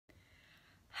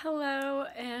Hello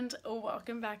and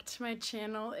welcome back to my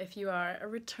channel if you are a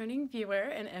returning viewer,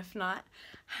 and if not,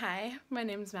 hi, my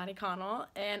name is Maddie Connell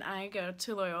and I go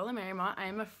to Loyola Marymount. I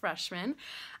am a freshman.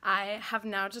 I have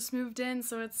now just moved in,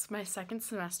 so it's my second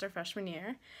semester freshman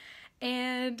year,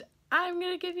 and I'm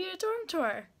gonna give you a dorm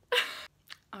tour.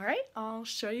 Alright, I'll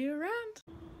show you around.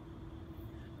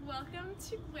 Welcome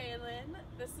to Whelan.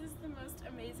 This is the most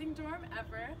amazing dorm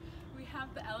ever. We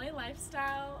have the LA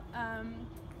lifestyle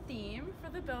theme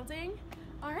for the building.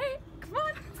 Alright, come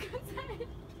on, let's go inside.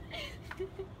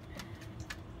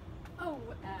 Oh,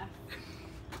 F.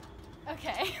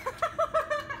 Okay.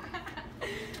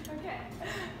 Okay.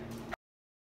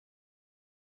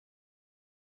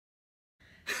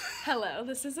 Hello,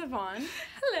 this is Yvonne.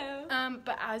 Hello.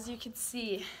 But as you can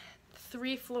see,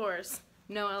 3 floors,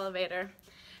 no elevator.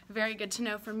 Very good to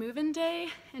know for move-in day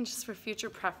and just for future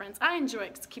preference. I enjoy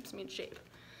it because it keeps me in shape.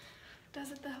 Does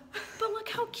it though? But look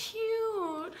how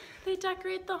cute! They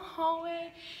decorate the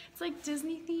hallway. It's like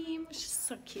Disney theme. It's just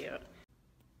so cute.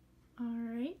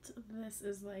 Alright, this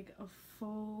is like a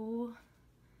full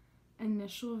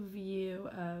initial view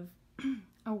of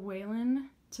a Whelan,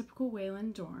 typical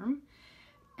Whelan dorm.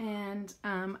 And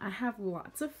I have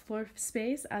lots of floor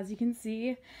space. As you can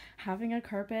see, having a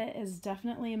carpet is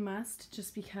definitely a must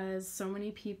just because so many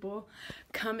people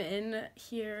come in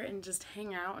here and just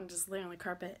hang out and just lay on the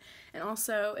carpet. And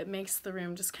also it makes the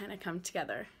room just kind of come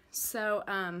together. So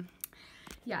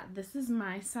yeah, this is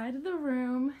my side of the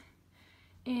room.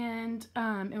 And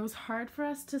it was hard for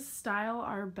us to style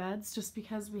our beds just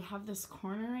because we have this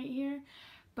corner right here.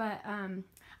 But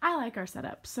I like our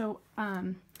setup. So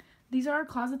these are our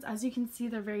closets. As you can see,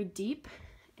 they're very deep,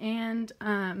 and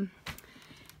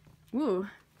woo,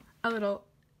 a little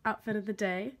outfit of the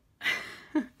day.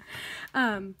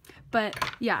 But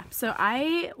yeah, so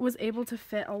I was able to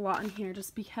fit a lot in here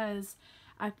just because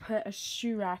I put a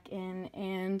shoe rack in,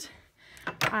 and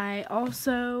I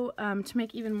also, to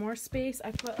make even more space,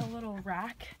 I put a little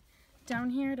rack down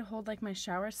here to hold like my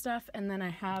shower stuff, and then I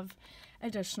have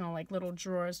additional like little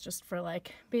drawers just for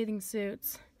like bathing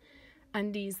suits,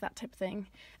 undies, that type of thing.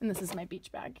 And this is my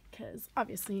beach bag because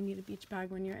obviously you need a beach bag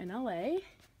when you're in LA.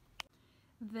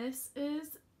 This is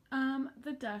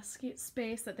the desk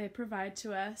space that they provide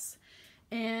to us,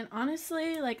 and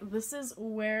honestly, like, this is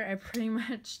where I pretty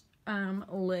much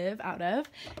live out of.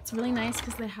 It's really nice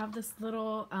because they have this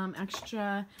little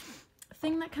extra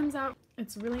thing that comes out.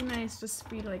 It's really nice just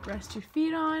for you to like rest your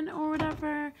feet on or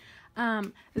whatever.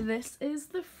 This is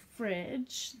the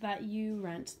fridge that you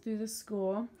rent through the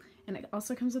school. And it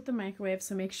also comes with the microwave,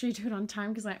 so make sure you do it on time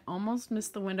because I almost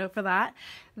missed the window for that.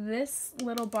 This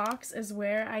little box is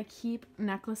where I keep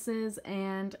necklaces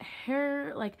and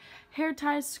hair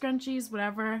ties, scrunchies,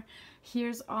 whatever.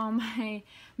 Here's all my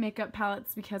makeup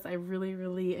palettes because I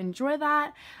really enjoy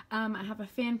that. I have a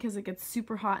fan because it gets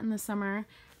super hot in the summer.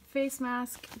 Face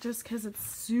mask just because it's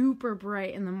super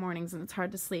bright in the mornings and it's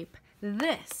hard to sleep.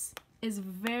 This is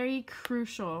very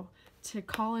crucial to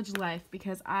college life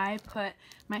because I put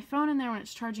my phone in there when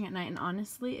it's charging at night, and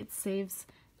honestly it saves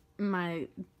my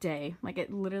day. Like,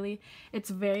 it's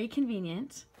very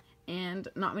convenient and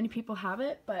not many people have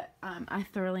it, but I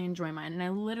thoroughly enjoy mine, and I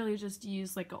literally just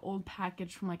use like an old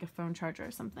package from like a phone charger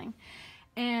or something.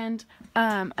 And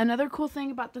another cool thing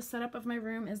about the setup of my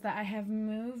room is that I have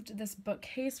moved this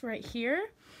bookcase right here,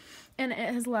 and it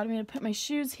has allowed me to put my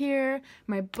shoes here,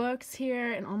 my books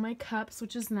here, and all my cups,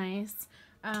 which is nice.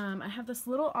 I have this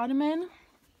little ottoman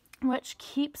which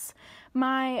keeps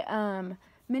my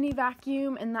mini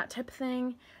vacuum and that type of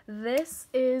thing. This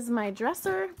is my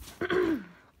dresser.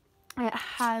 It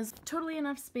has totally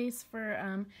enough space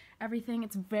for everything.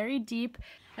 It's very deep.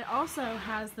 It also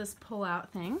has this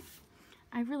pull-out thing.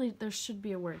 There should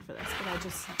be a word for this, but I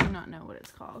just do not know what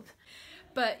it's called.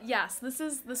 But yes, this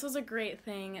was a great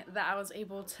thing that I was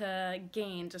able to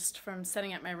gain just from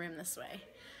setting up my room this way.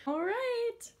 All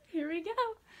right, here we go.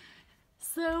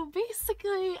 So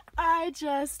basically, I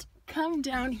just come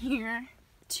down here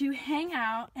to hang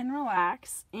out and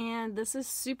relax, and this is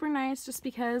super nice just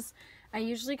because I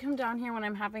usually come down here when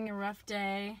I'm having a rough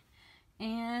day,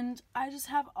 and I just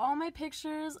have all my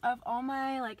pictures of all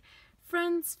my like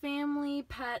friends, family,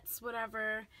 pets,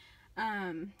 whatever,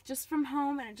 just from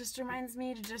home, and it just reminds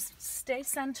me to just stay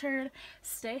centered,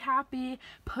 stay happy,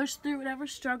 push through whatever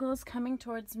struggle is coming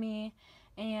towards me.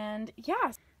 And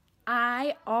yeah,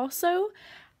 I also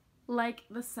like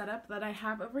the setup that I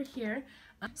have over here.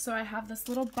 So I have this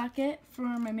little bucket for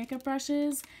my makeup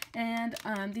brushes, and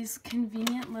these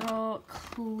convenient little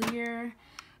clear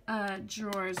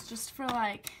drawers just for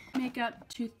like makeup,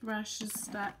 toothbrushes,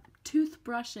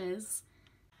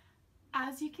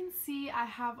 As you can see, I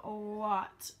have a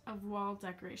lot of wall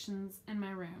decorations in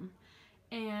my room,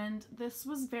 and this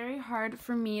was very hard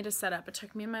for me to set up. It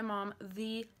took me and my mom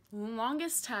the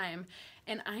longest time,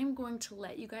 and I'm going to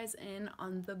let you guys in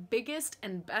on the biggest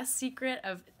and best secret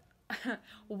of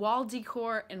wall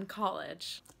decor in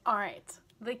college. Alright,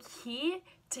 the key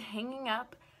to hanging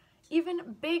up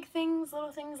even big things,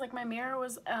 little things, like my mirror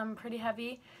was pretty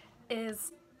heavy,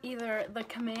 is either the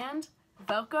Command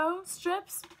Velcro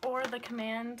strips or the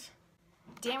Command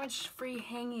damage-free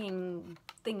hanging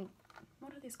thing.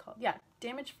 What are these called? Yeah,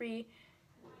 damage-free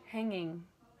hanging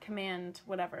Command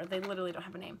whatever. They literally don't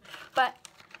have a name. But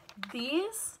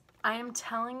these, I am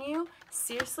telling you,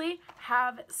 seriously,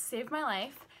 have saved my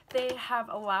life. They have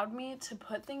allowed me to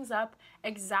put things up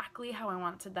exactly how I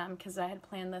wanted them because I had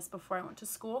planned this before I went to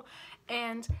school,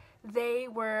 and they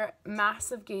were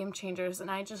massive game changers,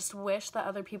 and I just wish that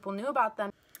other people knew about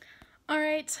them.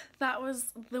 Alright, that was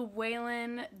the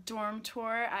Whelan dorm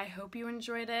tour. I hope you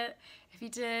enjoyed it. If you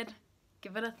did,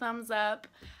 give it a thumbs up.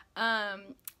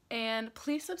 And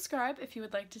please subscribe if you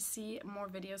would like to see more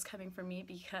videos coming from me,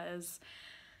 because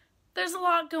there's a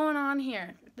lot going on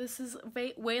here.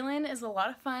 Whelan is a lot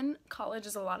of fun. College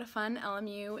is a lot of fun.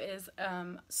 LMU is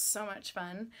so much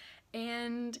fun.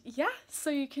 And yeah, so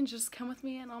you can just come with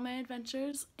me on all my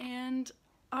adventures. And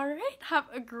alright, have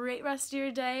a great rest of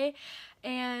your day.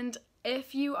 And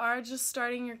if you are just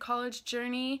starting your college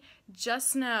journey,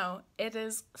 just know it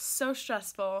is so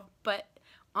stressful, but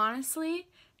honestly,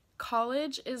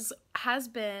 college has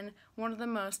been one of the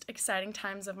most exciting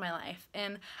times of my life,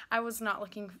 and I was not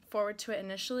looking forward to it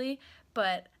initially,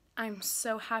 but I'm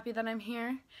so happy that I'm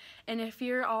here. And if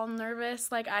you're all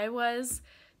nervous like I was,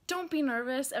 don't be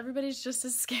nervous. Everybody's just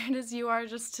as scared as you are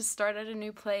just to start at a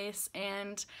new place,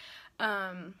 and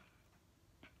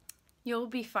you'll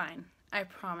be fine. I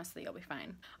promise that you'll be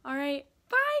fine. Alright,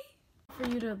 bye! For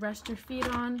you to rest your feet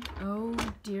on. Oh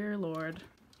dear Lord.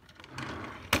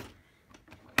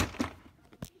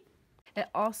 It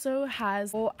also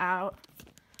has pull out.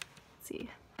 Let's see.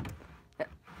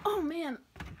 Oh man,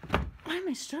 why am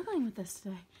I struggling with this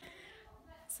today?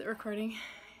 Is it recording?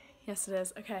 Yes, it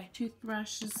is. Okay.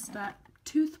 Toothbrushes.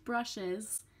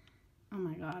 Oh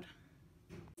my god.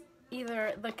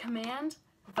 Either the Command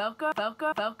Velcro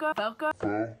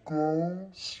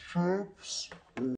strips